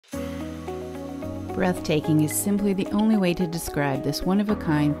Breathtaking is simply the only way to describe this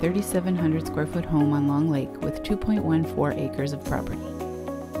one-of-a-kind 3,700 square foot home on Long Lake with 2.14 acres of property.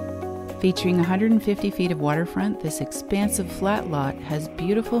 Featuring 150 feet of waterfront, this expansive flat lot has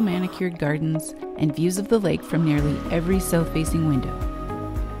beautiful manicured gardens and views of the lake from nearly every south-facing window.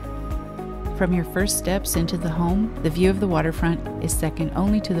 From your first steps into the home, the view of the waterfront is second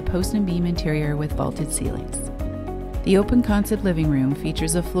only to the post and beam interior with vaulted ceilings. The open concept living room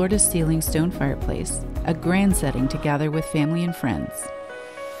features a floor-to-ceiling stone fireplace, a grand setting to gather with family and friends.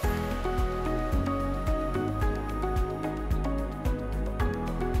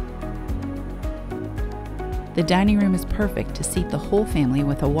 The dining room is perfect to seat the whole family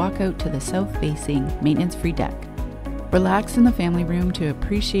with a walkout to the south-facing, maintenance-free deck. Relax in the family room to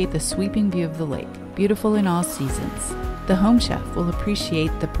appreciate the sweeping view of the lake, beautiful in all seasons. The home chef will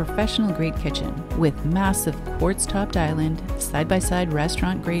appreciate the professional-grade kitchen with massive quartz-topped island, side-by-side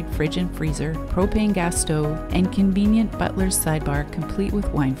restaurant-grade fridge and freezer, propane gas stove, and convenient butler's sidebar complete with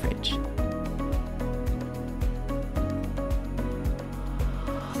wine fridge.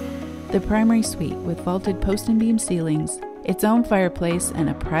 The primary suite with vaulted post and beam ceilings, its own fireplace, and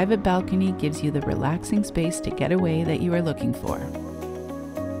a private balcony gives you the relaxing space to get away that you are looking for.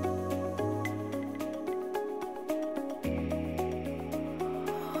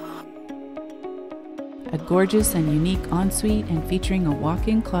 A gorgeous and unique ensuite and featuring a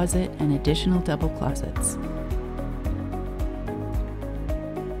walk-in closet and additional double closets.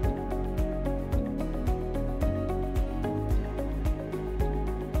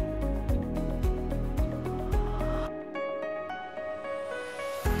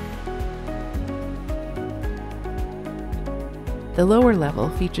 The lower level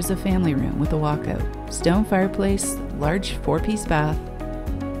features a family room with a walkout, stone fireplace, large 4-piece bath,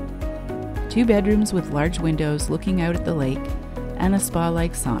 2 bedrooms with large windows looking out at the lake, and a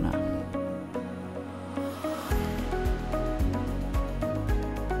spa-like sauna.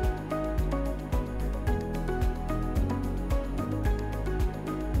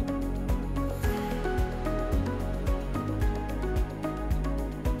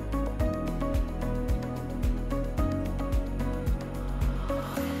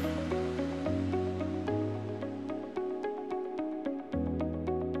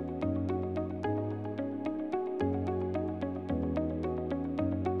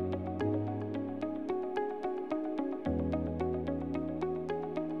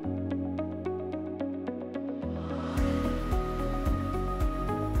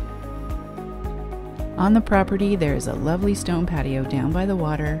 On the property, there is a lovely stone patio down by the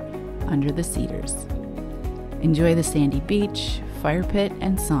water under the cedars. Enjoy the sandy beach, fire pit,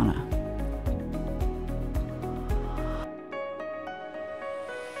 and sauna.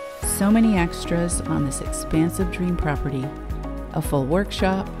 So many extras on this expansive dream property: a full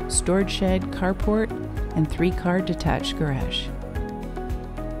workshop, storage shed, carport, and 3-car detached garage.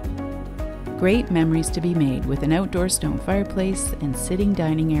 Great memories to be made with an outdoor stone fireplace and sitting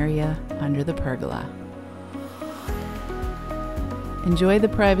dining area under the pergola. Enjoy the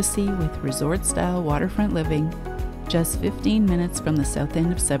privacy with resort-style waterfront living, just 15 minutes from the south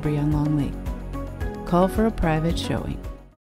end of Sudbury on Long Lake. Call for a private showing.